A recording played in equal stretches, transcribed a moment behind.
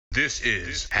This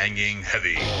is Hanging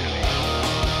Heavy.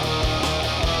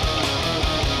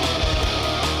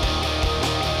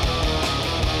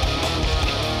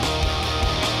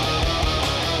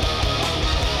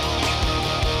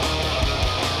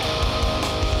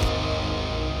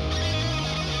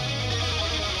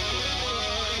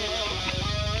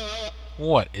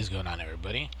 What is going on,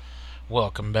 everybody?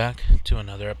 Welcome back to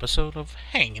another episode of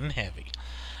Hanging Heavy.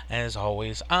 As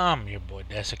always, I'm your boy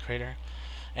Desecrator,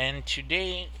 and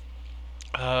today,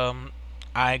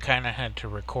 I kind of had to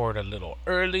record a little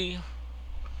early,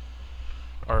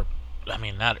 or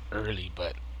not early,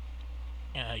 but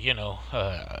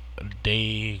a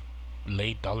day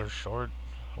late, dollar short,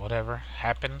 whatever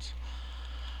happens.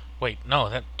 Wait, no,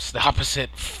 that's the opposite.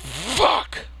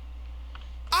 Fuck!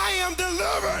 I am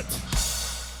delivered.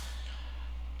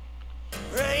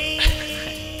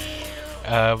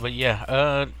 But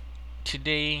yeah,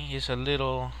 today is a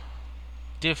little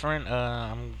different.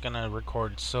 I'm gonna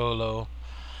record solo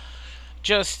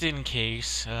just in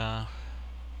case. I'm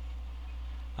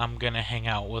gonna hang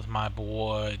out with my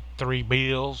boy Three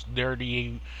Bills,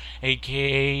 Dirty,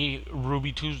 aka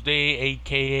Ruby Tuesday,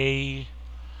 aka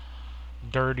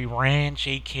Dirty Ranch,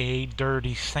 aka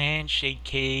Dirty Sanch,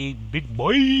 aka Big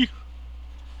Boy.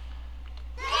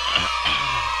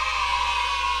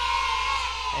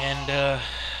 And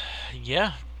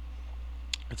yeah,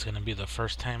 it's gonna be the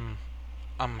first time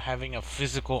I'm having a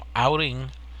physical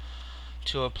outing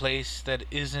to a place that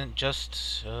isn't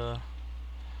just the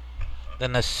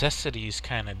necessities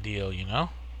kind of deal, you know?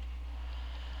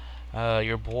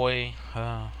 Your boy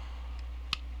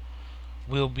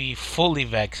will be fully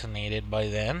vaccinated by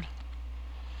then.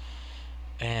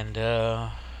 And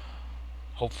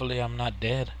hopefully I'm not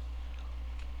dead.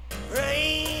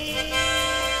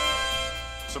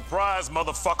 Surprise,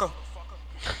 motherfucker.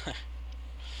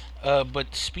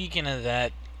 But speaking of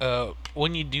that,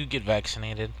 when you do get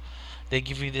vaccinated, they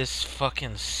give you this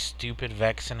fucking stupid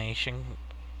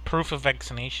proof of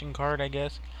vaccination card, I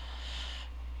guess.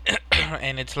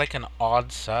 And it's like an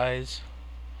odd size.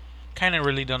 Kind of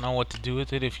really don't know what to do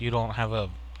with it if you don't have a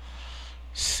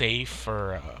safe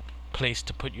or a place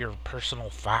to put your personal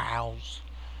files.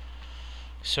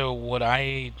 So what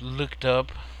I looked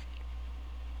up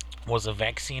was a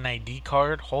vaccine ID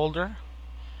card holder.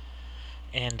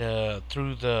 And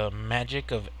through the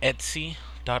magic of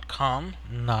Etsy.com,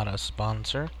 not a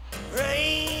sponsor,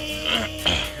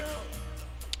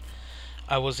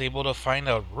 I was able to find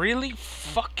a really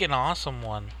fucking awesome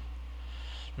one.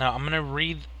 Now, I'm going to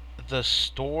read the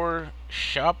store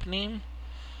shop name.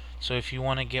 So if you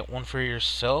want to get one for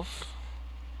yourself,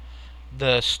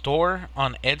 the store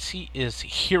on Etsy is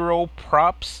Hero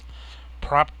Props,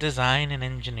 Prop Design and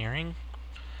Engineering.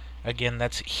 Again,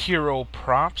 that's Hero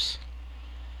Props.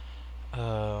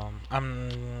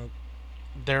 I'm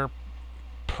their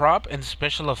prop and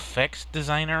special effects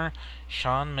designer,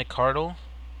 Sean McCardle.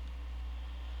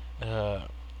 I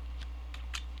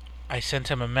sent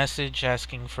him a message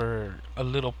asking for a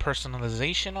little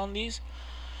personalization on these,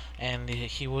 and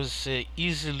he was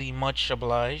easily much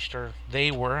obliged, or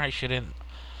they were. I shouldn't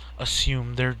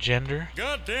assume their gender.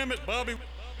 God damn it, Bobby.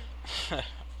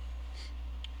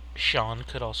 Sean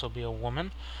could also be a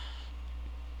woman.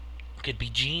 Could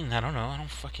be Jean. I don't know. I don't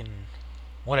fucking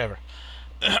whatever.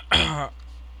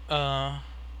 But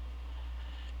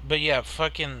yeah,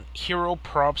 fucking Hero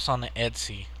Props on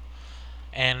Etsy,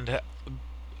 and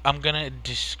I'm gonna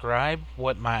describe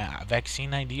what my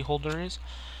vaccine ID holder is.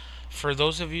 For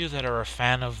those of you that are a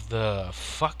fan of the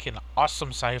fucking awesome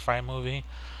sci-fi movie,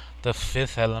 The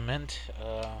Fifth Element,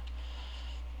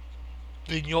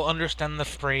 then you'll understand the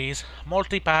phrase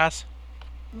multipass.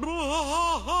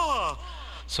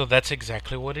 So that's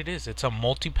exactly what it is. It's a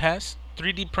multipass,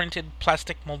 3D printed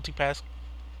plastic multipass,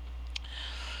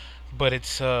 but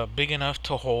it's big enough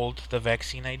to hold the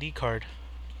vaccine ID card.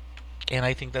 And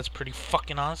I think that's pretty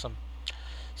fucking awesome.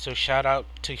 So shout out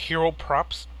to Hero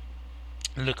Props.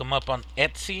 Look them up on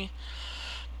Etsy,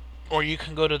 or you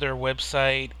can go to their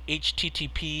website,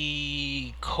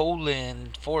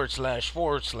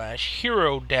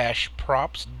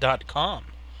 http://hero-props.com,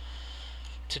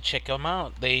 to check them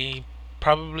out. They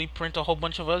probably print a whole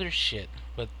bunch of other shit,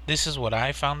 but this is what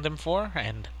I found them for,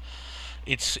 and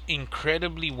it's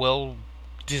incredibly well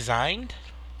designed,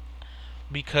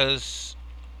 because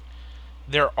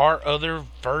there are other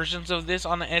versions of this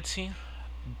on Etsy,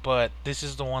 but this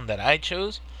is the one that I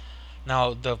chose.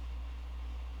 Now, the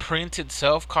print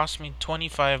itself cost me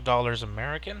 $25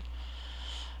 American.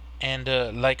 And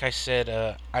like I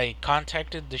said, I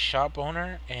contacted the shop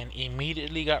owner and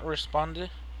immediately got a response.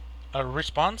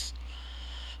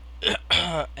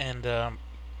 And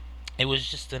It was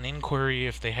just an inquiry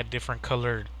if they had different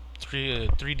colored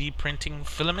 3D printing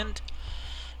filament,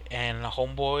 and a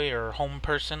homeboy or home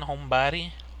person,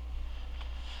 homebody,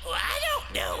 Well, I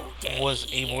don't know, was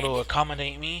able to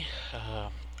accommodate me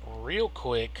real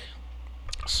quick.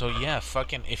 So yeah,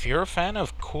 fucking, if you're a fan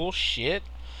of cool shit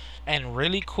and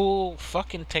really cool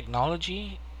fucking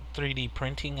technology, 3D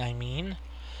printing, I mean,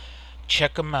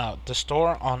 check them out. The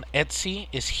store on Etsy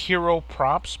is Hero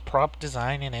Props, Prop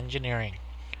Design and Engineering.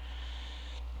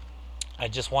 I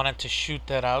just wanted to shoot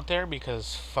that out there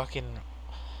because fucking,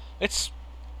 it's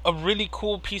a really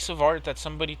cool piece of art that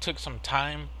somebody took some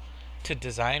time to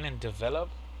design and develop.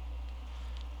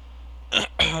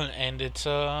 And it's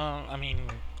I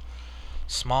mean,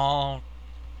 small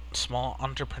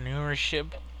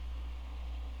entrepreneurship.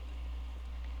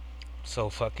 So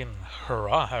fucking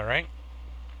hurrah, alright?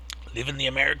 Living the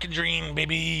American dream,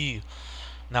 baby.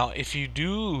 Now, if you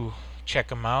do check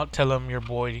them out, tell them your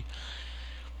boy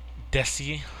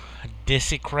Desecrator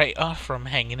from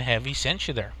Hanging Heavy sent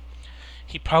you there.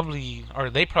 He probably, or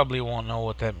they probably won't know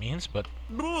what that means, but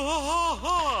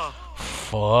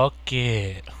fuck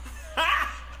it.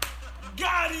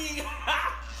 Got him!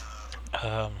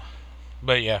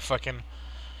 But yeah, fucking,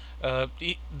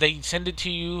 they send it to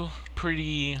you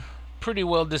pretty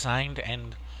well designed,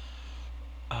 and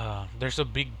there's a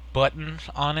big button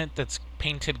on it that's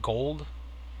painted gold.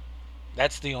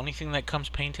 That's the only thing that comes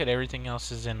painted. Everything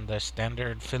else is in the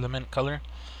standard filament color.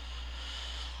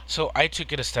 So I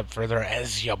took it a step further,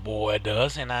 as your boy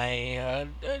does, and I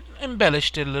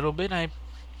embellished it a little bit. I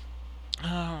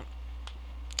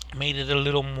made it a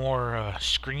little more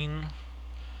screen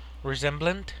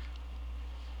resemblant.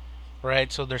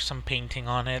 Right, so there's some painting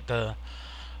on it.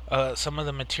 Some of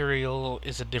the material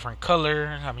is a different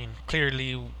color. I mean,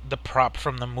 clearly the prop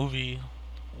from the movie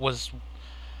was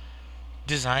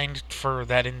designed for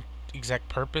that exact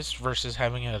purpose versus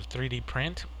having a 3D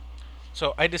print.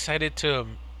 So I decided to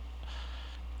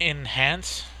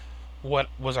enhance what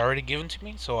was already given to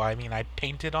me. So I mean, I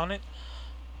painted on it,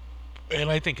 and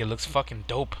I think it looks fucking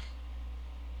dope.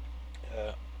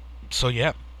 So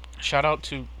yeah, shout out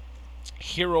to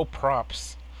Hero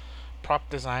Props, Prop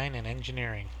Design and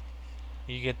Engineering.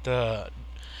 You get the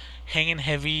Hanging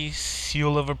Heavy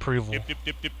seal of approval. Dip, dip,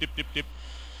 dip, dip, dip, dip, dip.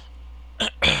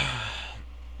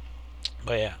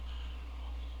 But yeah,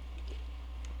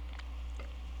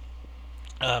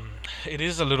 it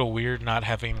is a little weird not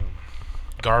having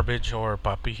Garbage or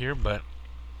Poppy here, but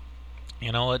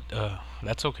you know what?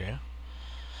 That's okay.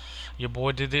 Your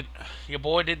boy did it. Your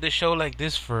boy did the show like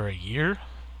this for a year,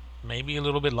 maybe a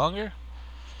little bit longer.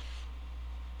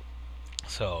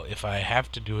 So if I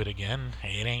have to do it again,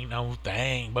 it ain't no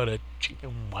thing but a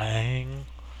chicken wang.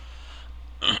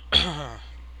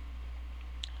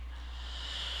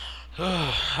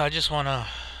 I just wanna,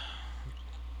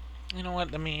 you know what?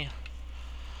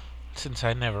 Since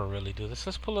I never really do this,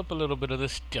 let's pull up a little bit of the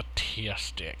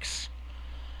statistics.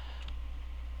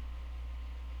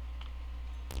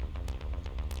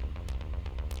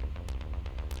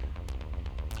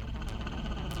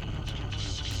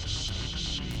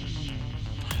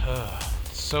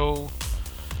 So,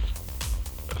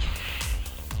 what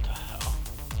the hell?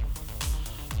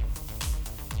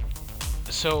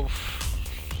 So,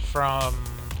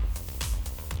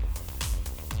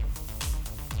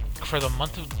 for the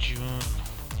month of June,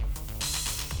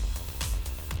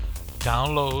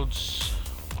 downloads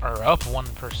are up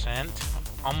 1%,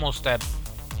 almost at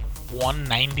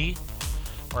 190.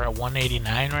 We're at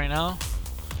 189 right now.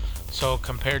 So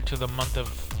compared to the month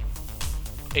of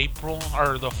April,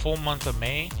 or the full month of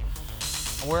May,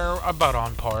 we're about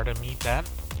on par to meet that.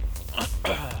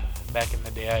 Back in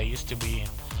the day, I used to be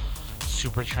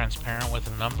super transparent with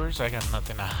the numbers. I got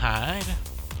nothing to hide.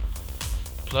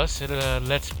 Plus, it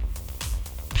lets,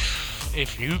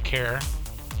 if you care,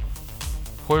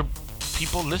 where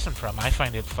people listen from. I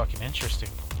find it fucking interesting.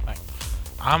 Like,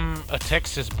 I'm a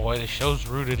Texas boy. The show's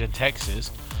rooted in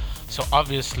Texas, so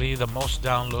obviously the most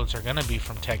downloads are gonna be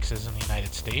from Texas in the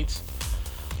United States.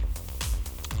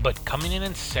 But coming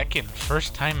in second,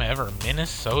 first time ever,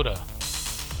 Minnesota.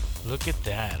 Look at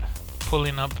that.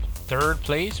 Pulling up third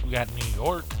place, we got New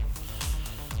York.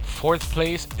 Fourth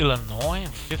place, Illinois.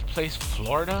 And fifth place,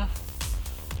 Florida.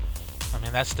 I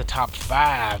mean, that's the top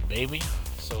 5, baby.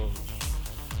 So,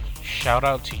 shout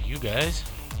out to you guys.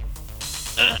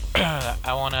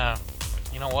 I wanna,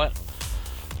 you know what?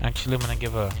 Actually, I'm gonna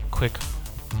give a quick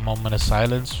moment of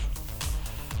silence.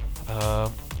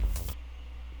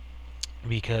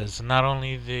 Because not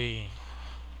only the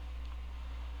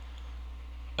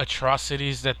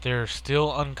atrocities that they're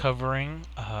still uncovering,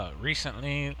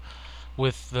 recently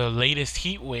with the latest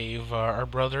heat wave, our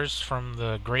brothers from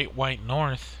the Great White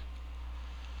North,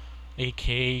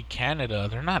 aka Canada,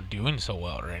 they're not doing so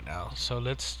well right now. So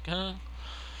let's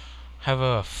have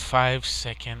a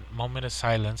 5-second moment of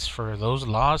silence for those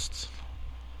lost,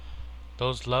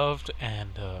 those loved,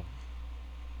 and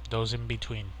those in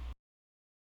between.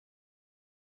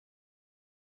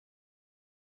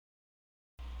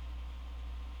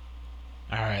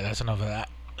 Alright, that's enough of that.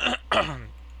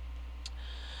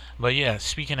 But yeah,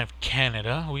 speaking of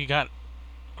Canada, we got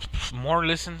more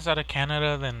listens out of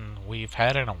Canada than we've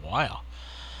had in a while.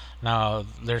 Now,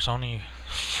 there's only,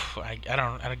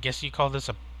 I guess you call this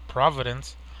a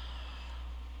providence,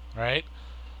 right?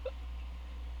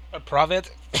 A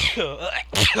province?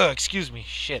 Excuse me,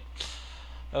 shit.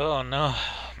 Oh no.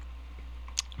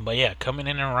 But yeah, coming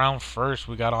in around first,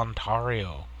 we got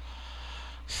Ontario.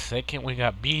 Second, we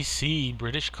got BC,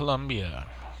 British Columbia.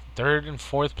 Third and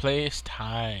fourth place,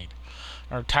 tied.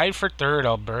 Or tied for third,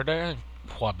 Alberta and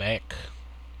Quebec.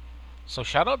 So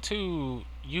shout out to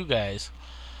you guys.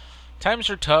 Times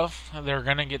are tough. They're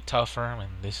gonna get tougher,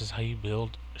 and this is how you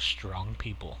build strong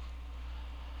people.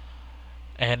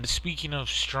 And speaking of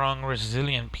strong,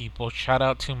 resilient people, shout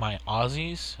out to my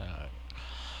Aussies.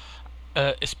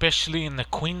 Especially in the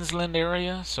Queensland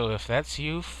area. So if that's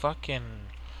you, fucking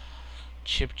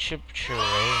chip chip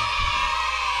chirray.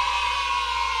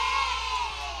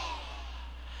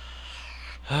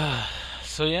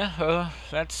 So yeah,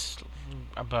 that's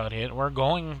about it. We're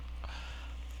going.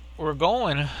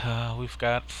 We've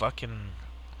got fucking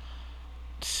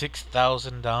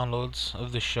 6,000 downloads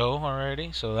of the show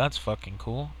already, so that's fucking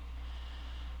cool.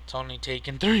 It's only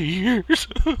taken 3 years.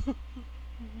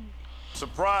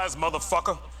 Surprise,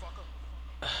 motherfucker.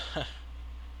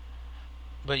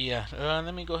 But yeah,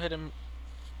 let me go ahead and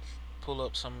pull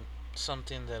up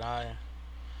something that I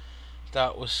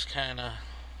thought was kind of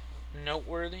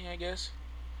noteworthy, I guess.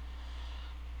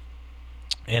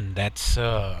 And that's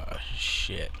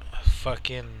shit.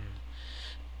 Fucking.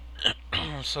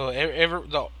 So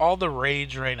all the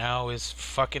rage right now is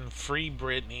fucking free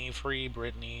Britney, free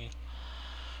Britney.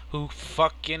 Who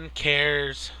fucking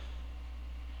cares?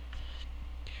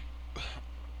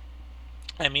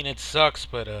 I mean, it sucks,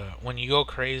 but when you go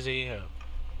crazy,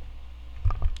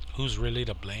 who's really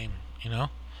to blame, you know?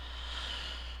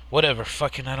 Whatever,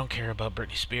 fucking, I don't care about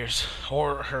Britney Spears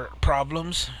or her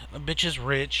problems. The bitch is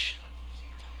rich.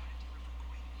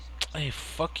 Hey,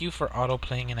 fuck you for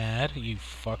auto-playing an ad, you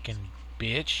fucking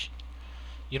bitch.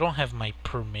 You don't have my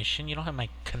permission. You don't have my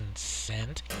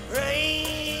consent.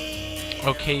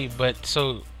 Okay, but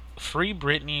so Free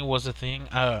Britney was a thing.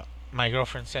 My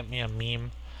girlfriend sent me a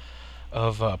meme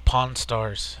of Pawn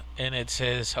Stars, and it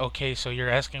says, okay, so you're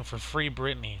asking for Free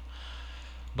Britney,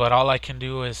 but all I can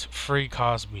do is Free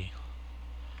Cosby.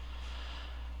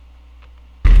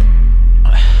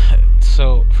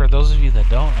 So, for those of you that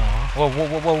don't know...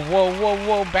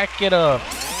 Whoa, back it up.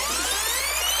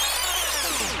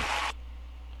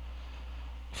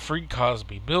 Free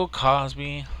Cosby. Bill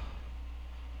Cosby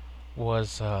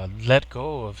was let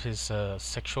go of his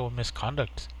sexual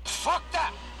misconduct. Fuck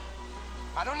that!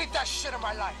 I don't need that shit in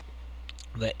my life.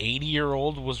 The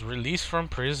 80-year-old was released from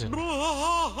prison.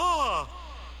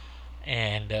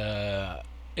 And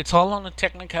it's all on a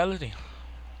technicality.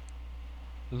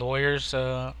 Lawyers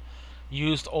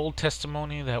used old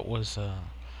testimony that was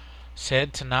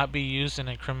said to not be used in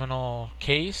a criminal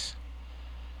case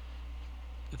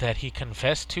that he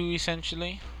confessed to,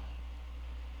 essentially.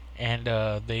 And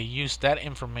they used that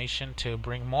information to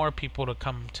bring more people to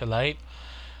come to light.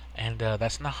 And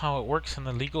that's not how it works in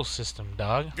the legal system,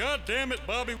 dog. God damn it,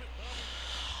 Bobby.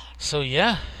 So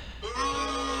yeah,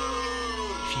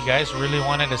 if you guys really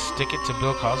wanted to stick it to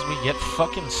Bill Cosby, get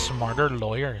fucking smarter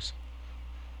lawyers.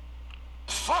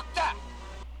 Fuck that!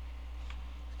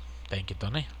 Thank you,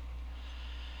 Tony.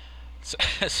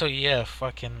 So yeah,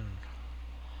 fucking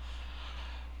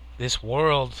this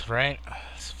world, right?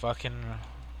 It's fucking,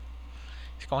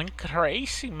 it's going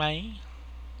crazy, man.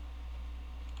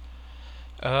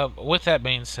 With that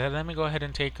being said, let me go ahead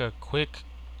and take a quick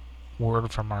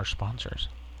word from our sponsors.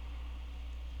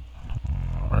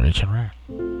 Rich and Rare.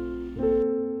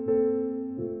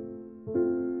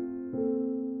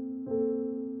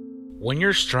 When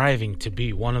you're striving to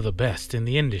be one of the best in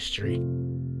the industry,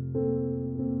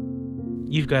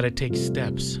 you've got to take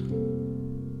steps.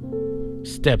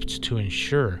 Steps to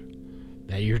ensure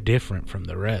that you're different from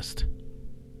the rest.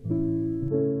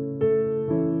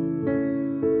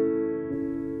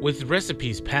 With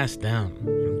recipes passed down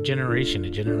from generation to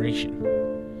generation,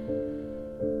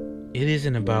 it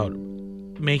isn't about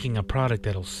making a product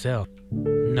that'll sell.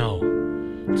 No,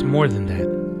 it's more than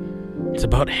that. It's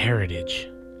about heritage.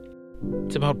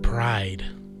 It's about pride.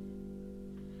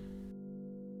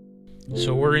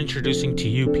 So we're introducing to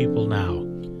you people now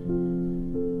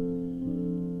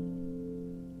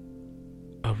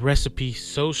a recipe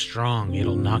so strong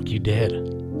it'll knock you dead.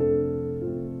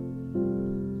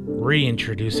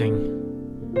 Reintroducing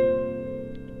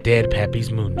Dead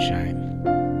Pappy's Moonshine.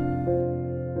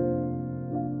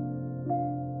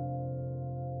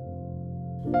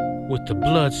 With the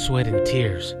blood, sweat, and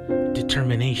tears,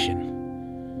 determination,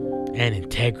 and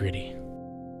integrity.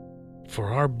 For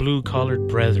our blue-collared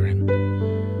brethren,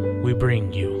 we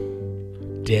bring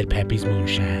you Dead Pappy's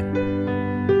Moonshine.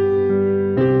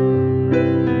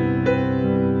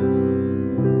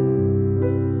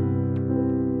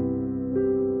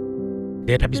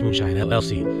 Dead Pappy's Moonshine,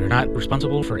 LLC. They're not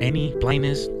responsible for any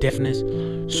blindness, deafness,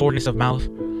 soreness of mouth,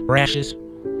 rashes,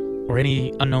 or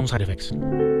any unknown side effects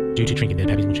due to drinking Dead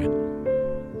Pappy's Moonshine.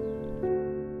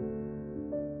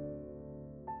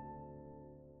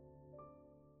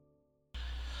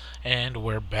 And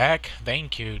we're back.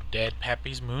 Thank you, Dead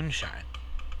Pappy's Moonshine.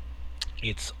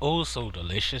 It's oh so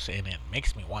delicious, and it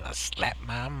makes me want to slap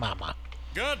my mama.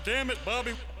 God damn it,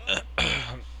 Bobby.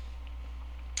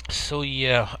 So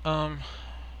yeah,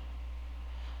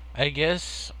 I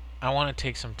guess I want to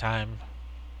take some time,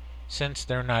 since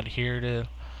they're not here, to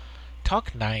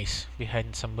talk nice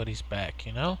behind somebody's back,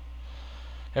 you know?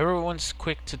 Everyone's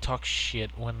quick to talk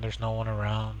shit when there's no one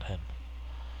around, and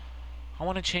I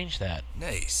want to change that.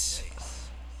 Nice.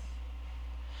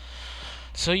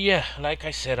 So yeah, like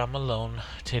I said, I'm alone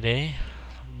today,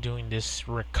 doing this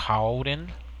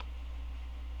recording.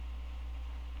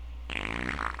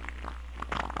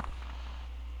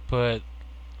 But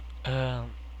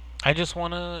I just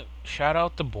want to shout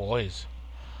out the boys.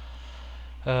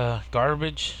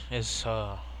 Garbage is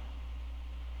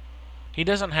he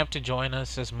doesn't have to join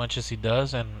us as much as he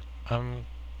does, and I'm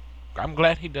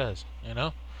glad he does, you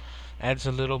know? Adds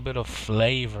a little bit of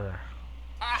flavor.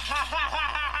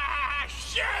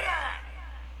 Shut up!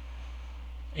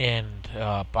 And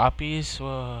Poppy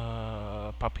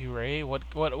Ray,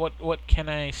 what can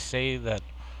I say that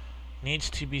needs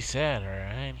to be said? All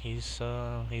right,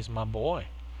 he's my boy.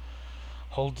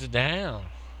 Holds it down.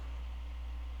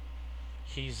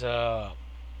 He's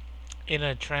in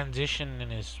a transition in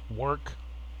his work,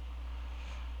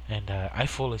 and I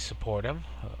fully support him.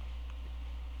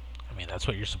 I mean, that's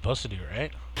what you're supposed to do,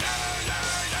 right?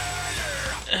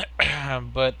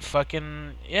 But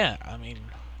fucking yeah, I mean,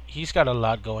 he's got a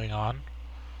lot going on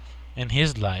in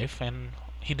his life, and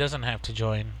he doesn't have to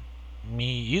join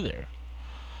me either.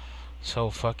 So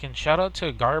fucking shout out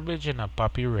to Garbage and a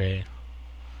Poppy Ray.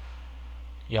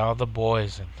 Y'all the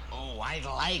boys, and Oh, I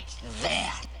like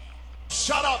that.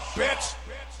 Shut up, bitch!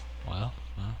 well,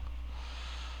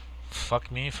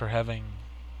 fuck me for having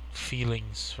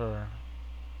feelings for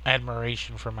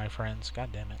admiration for my friends. God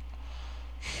damn it.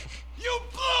 You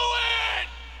blew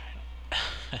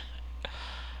it!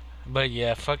 But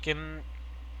yeah, fucking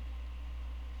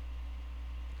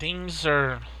things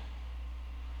are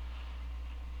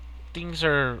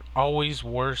always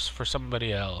worse for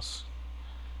somebody else.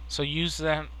 So use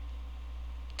that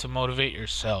to motivate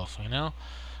yourself, you know?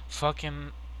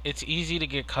 Fucking, it's easy to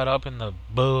get caught up in the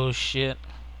bullshit.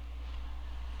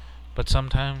 But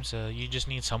sometimes you just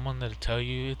need someone to tell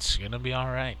you it's gonna be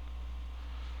alright.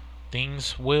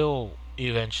 Things will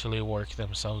eventually work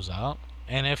themselves out.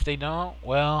 And if they don't,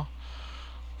 well,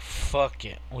 fuck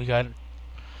it. We got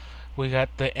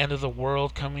the end of the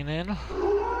world coming in.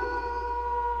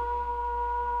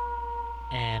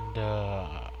 And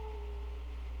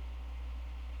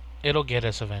it'll get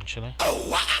us eventually.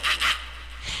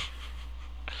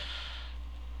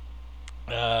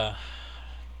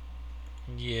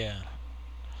 Yeah.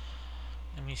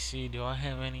 Let me see, do I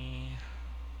have any...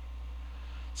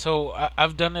 So,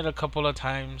 I've done it a couple of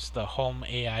times, the home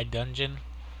AI dungeon.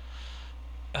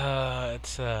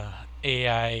 It's a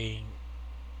AI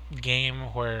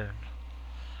game where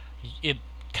it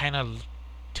kind of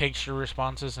takes your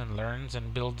responses and learns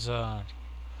and builds a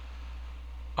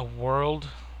world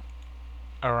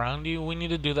around you. We need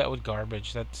to do that with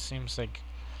Garbage. That seems like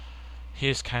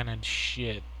his kind of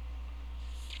shit.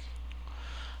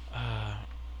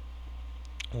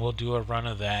 We'll do a run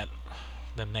of that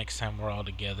the next time we're all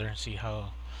together. See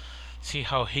how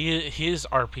his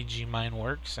RPG mind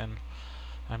works. And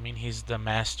I mean, he's the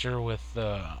master with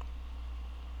the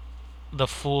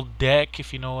full deck,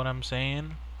 if you know what I'm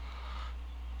saying.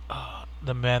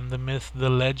 The man, the myth, the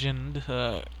legend,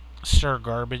 Sir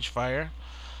Garbage Fire,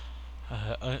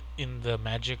 in the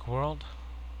magic world.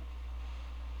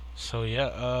 So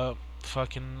yeah,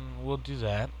 fucking, we'll do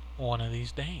that one of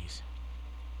these days.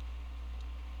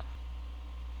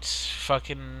 it's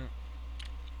fucking.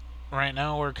 Right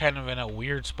now, we're kind of in a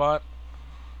weird spot.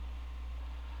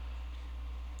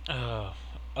 Uh,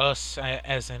 us,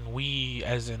 as in we,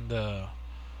 as in the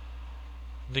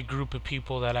group of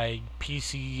people that I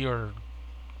PC or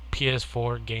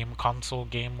PS4 game console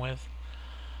game with.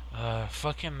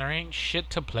 Fucking there ain't shit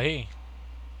to play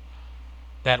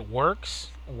that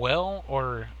works well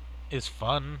or is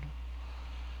fun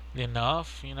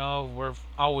enough. You know, we're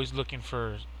always looking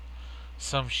for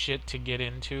some shit to get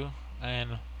into,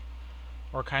 and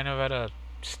we're kind of at a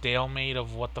stalemate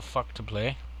of what the fuck to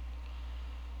play.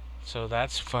 So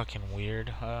that's fucking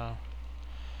weird.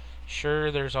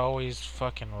 Sure, there's always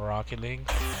fucking Rocket League,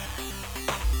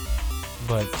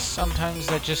 but sometimes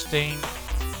that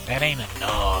ain't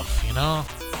enough, you know?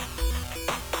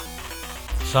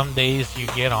 Some days you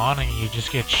get on and you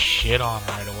just get shit on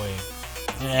right away.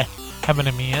 Happened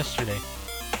to me yesterday.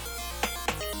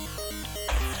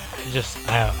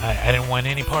 I didn't want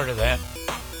any part of that.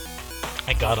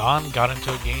 I got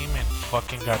into a game and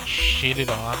fucking got shitted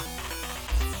on.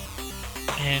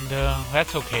 And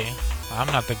that's okay. I'm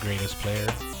not the greatest player.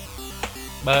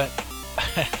 But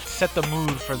set the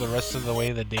mood for the rest of the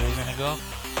way the day was gonna go.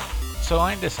 So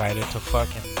I decided to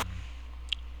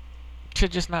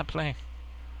just not play.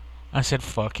 I said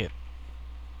fuck it.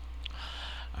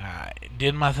 I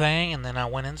did my thing and then I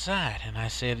went inside and I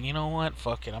said, you know what,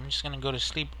 fuck it. I'm just gonna go to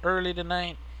sleep early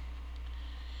tonight.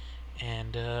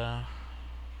 And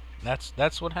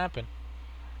that's what happened.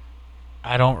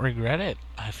 I don't regret it.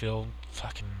 I feel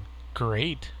fucking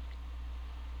great.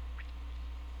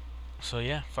 So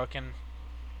yeah, fucking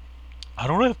I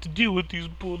don't have to deal with these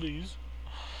bullies.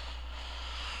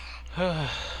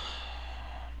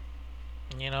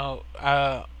 You know,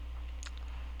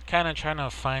 kind of trying to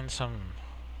find some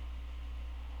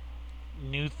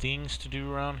new things to do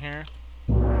around here.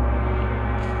 New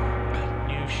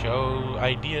show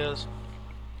ideas.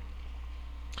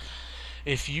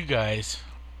 If you guys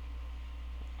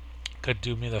could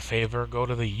do me the favor, go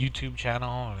to the YouTube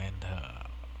channel and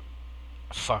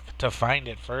to find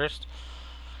it first,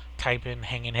 type in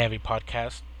Hanging Heavy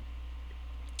Podcast.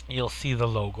 You'll see the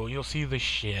logo. You'll see the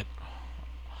shit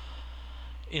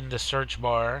in the search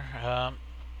bar.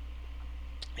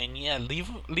 And yeah,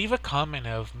 leave a comment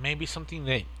of maybe something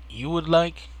that you would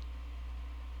like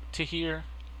to hear,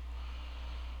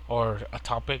 or a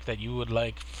topic that you would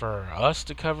like for us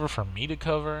to cover, for me to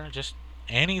cover. Just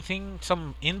anything,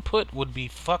 some input would be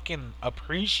fucking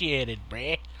appreciated,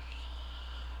 bruh.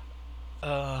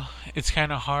 It's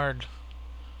kind of hard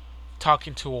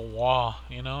talking to a wall,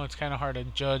 you know? It's kind of hard to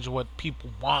judge what people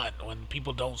want when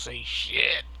people don't say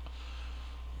shit.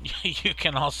 You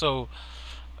can also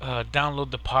download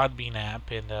the Podbean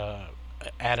app and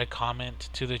add a comment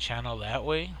to the channel that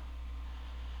way.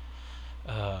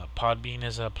 Podbean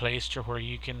is a place to where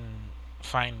you can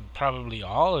find probably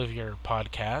all of your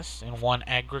podcasts in one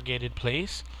aggregated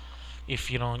place. If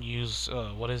you don't use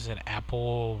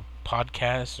Apple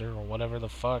Podcasts or whatever the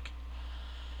fuck,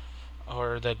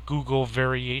 or the Google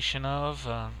variation of.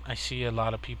 I see a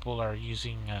lot of people are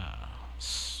using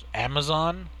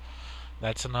Amazon.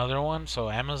 That's another one.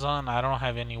 So Amazon, I don't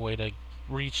have any way to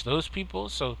reach those people.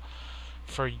 So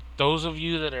for those of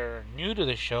you that are new to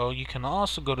the show, you can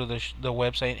also go to the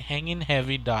website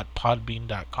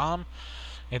hangingheavy.podbean.com,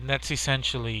 and that's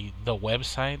essentially the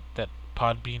website that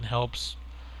Podbean helps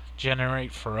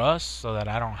generate for us, so that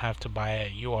I don't have to buy a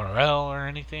URL or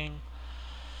anything.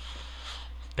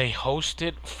 They host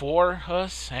it for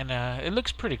us, and it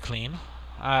looks pretty clean.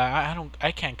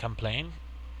 I can't complain.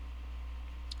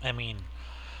 I mean,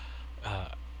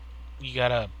 you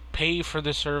gotta pay for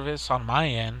the service on my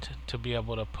end to be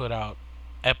able to put out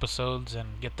episodes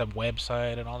and get the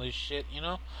website and all this shit, you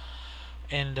know?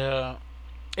 And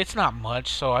it's not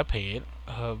much, so I pay it.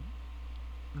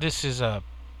 This is a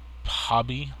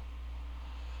hobby.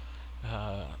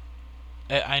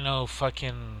 I know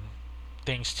fucking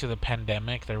thanks to the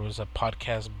pandemic, there was a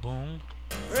podcast boom.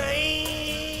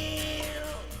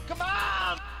 Come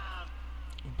on!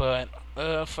 But,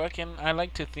 fucking, I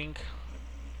like to think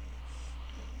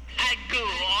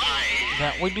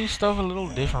that we do stuff a little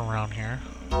different around here.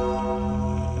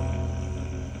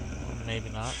 Maybe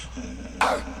not.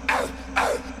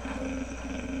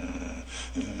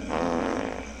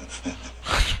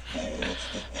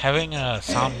 Having a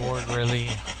soundboard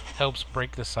really helps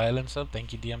break the silence up.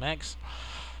 Thank you, DMX.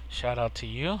 Shout out to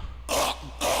you.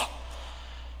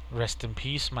 Rest in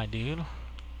peace, my dude.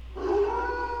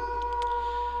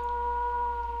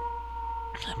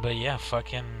 But yeah,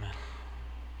 fucking...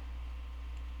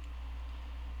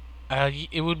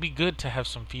 it would be good to have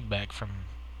some feedback from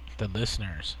the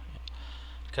listeners.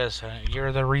 Because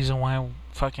you're the reason why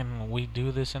fucking we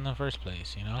do this in the first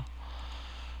place, you know?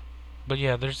 But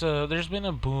yeah, there's been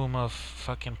a boom of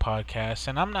fucking podcasts,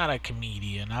 and I'm not a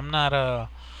comedian. I'm not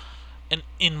an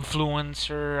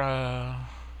influencer.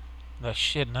 The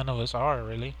shit, none of us are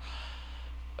really.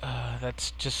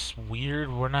 That's just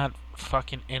weird. We're not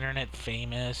fucking internet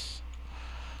famous.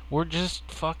 We're just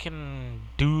fucking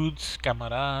dudes,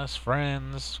 camaradas,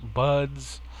 friends,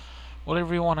 buds,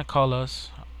 whatever you want to call us.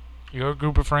 Your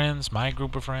group of friends, my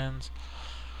group of friends.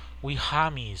 We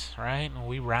homies, right? And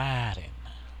we riding.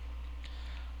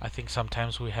 I think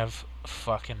sometimes we have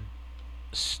fucking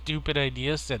stupid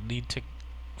ideas that lead to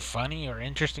funny or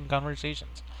interesting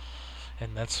conversations.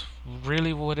 And that's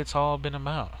really what it's all been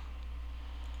about.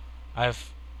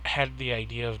 I've had the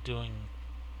idea of doing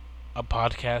a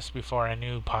podcast before I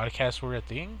knew podcasts were a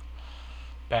thing.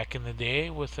 Back in the day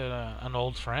with an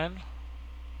old friend.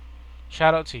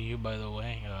 Shout out to you, by the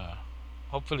way.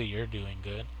 Hopefully you're doing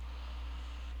good.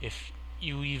 If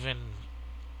you even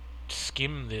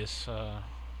skim this,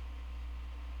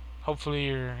 hopefully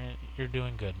you're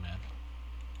doing good, man.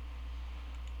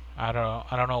 I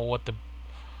don't know what the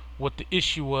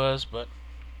issue was, but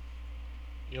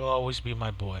you'll always be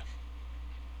my boy.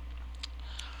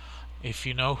 If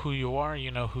you know who you are, you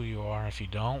know who you are. If you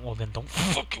don't, well then don't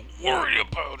fucking worry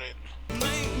about it.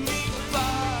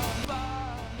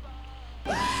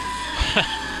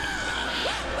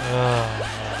 Oh, man.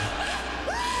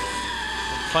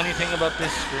 Funny thing about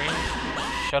this Scream,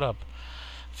 shut up.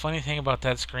 Funny thing about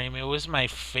that Scream, it was my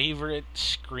favorite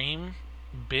Scream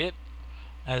bit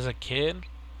as a kid.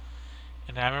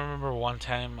 And I remember one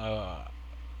time,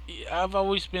 I've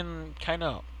always been kind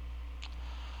of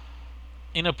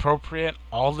inappropriate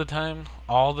all the time.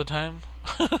 Come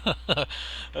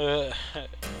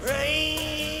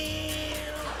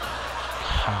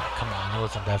on, it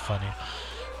wasn't that funny.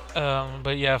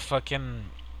 But yeah, fucking,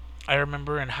 I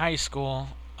remember in high school,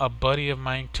 a buddy of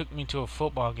mine took me to a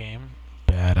football game.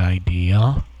 Bad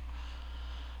idea.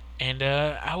 And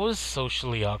I was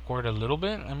socially awkward a little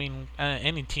bit. I mean,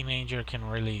 any teenager can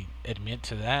really admit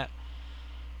to that.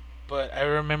 But I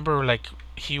remember, like,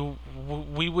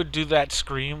 we would do that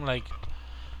Scream, like,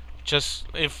 just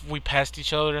if we passed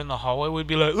each other in the hallway, we'd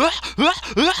be like, "Ah!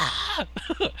 Ah! Ah!"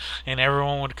 And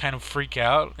everyone would kind of freak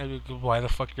out. Why the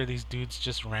fuck are these dudes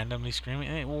just randomly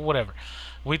screaming? Whatever.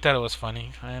 We thought it was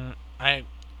funny, and I'm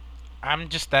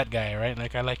just that guy, right?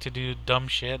 Like, I like to do dumb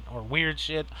shit or weird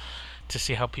shit to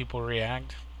see how people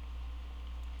react.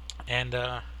 And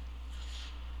I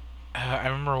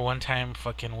remember one time,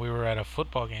 fucking, we were at a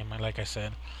football game, like I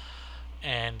said,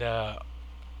 and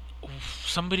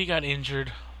somebody got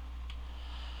injured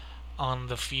on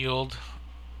the field.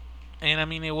 And I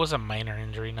mean, it was a minor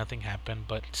injury, nothing happened,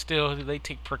 but still, they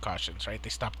take precautions, right?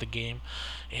 They stopped the game,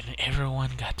 and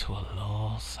everyone got to a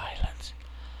lull silence.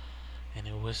 And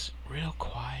it was real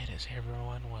quiet as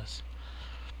everyone was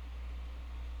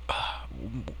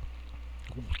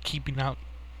keeping out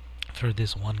for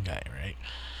this one guy, right?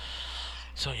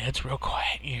 So yeah, it's real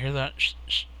quiet. You hear that?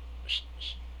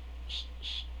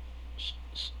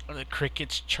 The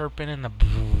crickets chirping and the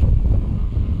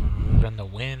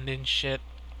wind and shit,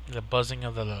 the buzzing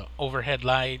of the overhead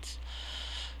lights,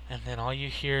 and then all you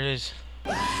hear is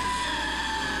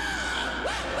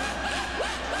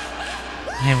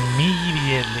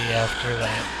immediately after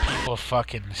that, people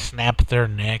fucking snap their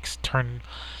necks, turn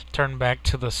back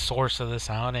to the source of the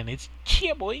sound, and it's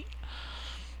yeah, boy.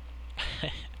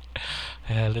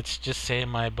 Let's just say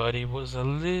my buddy was a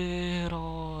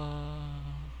little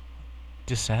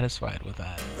dissatisfied with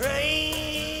that.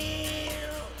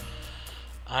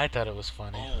 I thought it was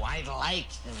funny. Oh, I like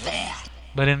that.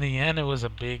 But in the end, it was a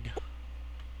big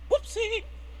whoopsie.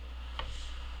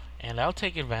 And I'll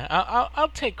take advantage. I'll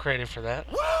take credit for that.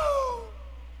 Woo!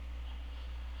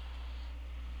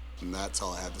 And that's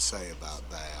all I have to say about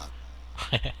that.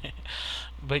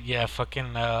 But yeah,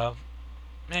 fucking man,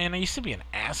 I used to be an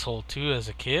asshole too as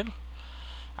a kid.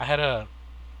 I had a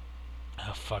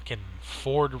fucking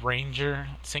Ford Ranger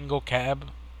single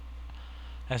cab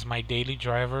as my daily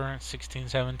driver, 16,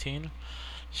 17.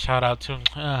 Shout out to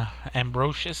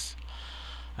Ambrosius.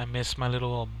 I miss my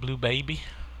little blue baby.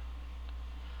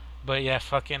 But yeah,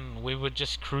 fucking, we would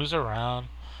just cruise around.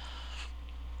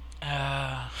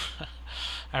 I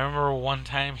remember one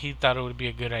time he thought it would be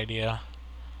a good idea.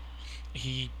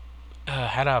 He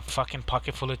had a fucking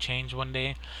pocket full of change one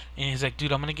day, and he's like,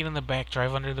 dude, I'm gonna get in the back,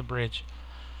 drive under the bridge.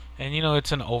 And you know,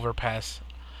 it's an overpass.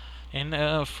 And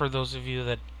for those of you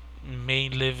that may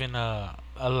live in a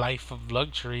life of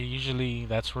luxury, usually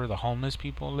that's where the homeless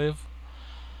people live.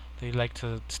 They like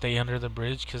to stay under the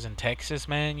bridge, because in Texas,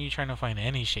 man, you're trying to find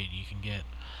any shade you can get.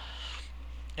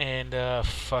 And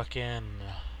fucking,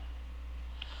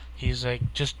 he's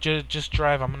like, just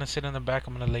drive. I'm gonna sit in the back.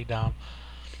 I'm gonna lay down.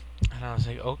 And I was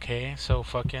like, okay. So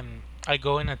fucking, I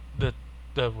go in at the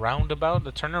roundabout,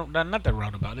 the turn, not the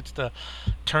roundabout. It's the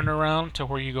turnaround to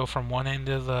where you go from one end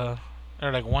of the,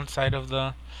 or like one side of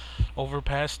the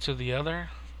overpass to the other.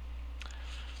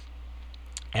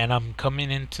 And I'm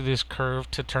coming into this curve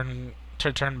to turn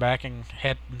back and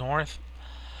head north.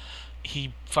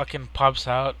 He fucking pops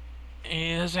out.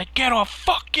 And he's like, "Get a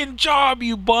fucking job,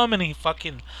 you bum!" And he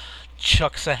fucking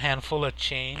chucks a handful of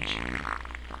change.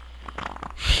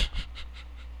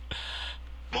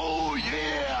 Oh,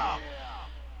 yeah!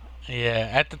 Yeah,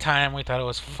 at the time we thought it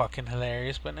was fucking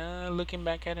hilarious, but looking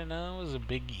back at it now, it was a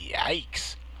big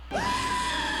yikes.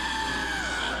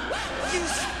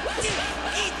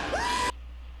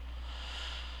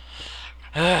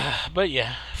 But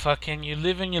yeah, fucking, you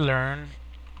live and you learn.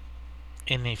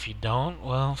 And if you don't,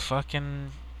 well,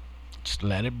 fucking, just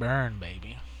let it burn,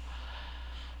 baby.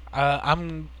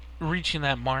 I'm reaching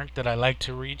that mark that I like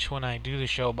to reach when I do the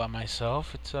show by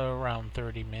myself. It's around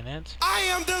 30 minutes. I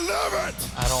am delivered!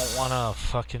 I don't want to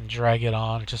fucking drag it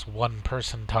on, just one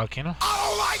person talking. I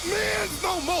don't like men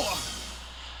no more!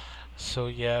 So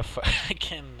yeah,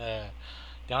 fucking, the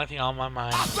only thing on my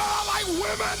mind... I said I like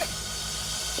women!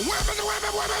 Women!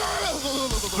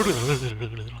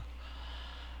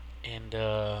 And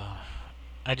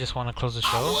I just want to close the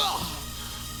show.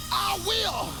 I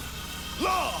will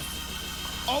love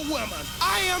a woman.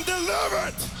 I am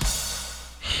delivered.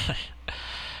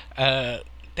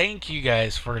 Thank you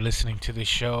guys for listening to the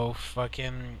show.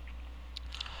 Fucking,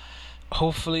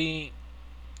 hopefully,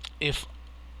 if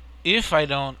I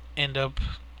don't end up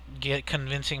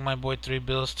convincing my boy 3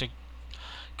 Bills to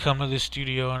come to the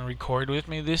studio and record with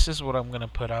me, this is what I'm gonna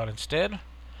put out instead.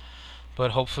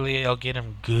 But hopefully I'll get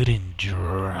him good and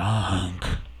drunk.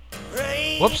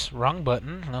 Whoops, wrong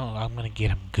button. No, I'm gonna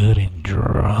get him good and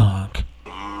drunk.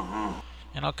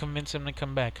 And I'll convince him to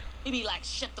come back. He be like,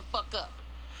 shut the fuck up.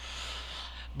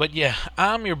 But yeah,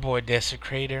 I'm your boy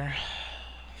Desecrator.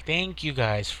 Thank you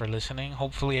guys for listening.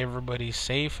 Hopefully everybody's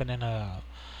safe and in a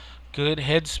good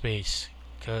headspace.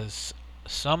 Because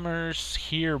summer's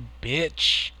here,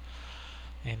 bitch.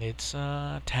 And it's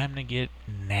time to get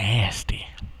nasty.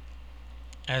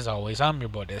 As always, I'm your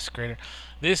boy Desecrator.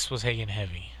 This was Hanging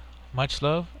Heavy. Much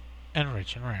love and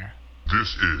rich and rare.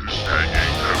 This is Hanging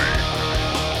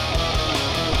Heavy.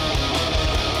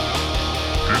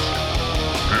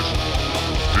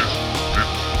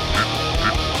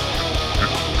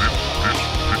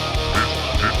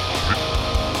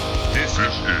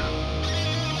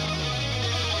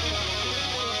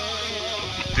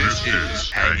 This is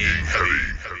Hanging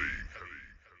Heavy.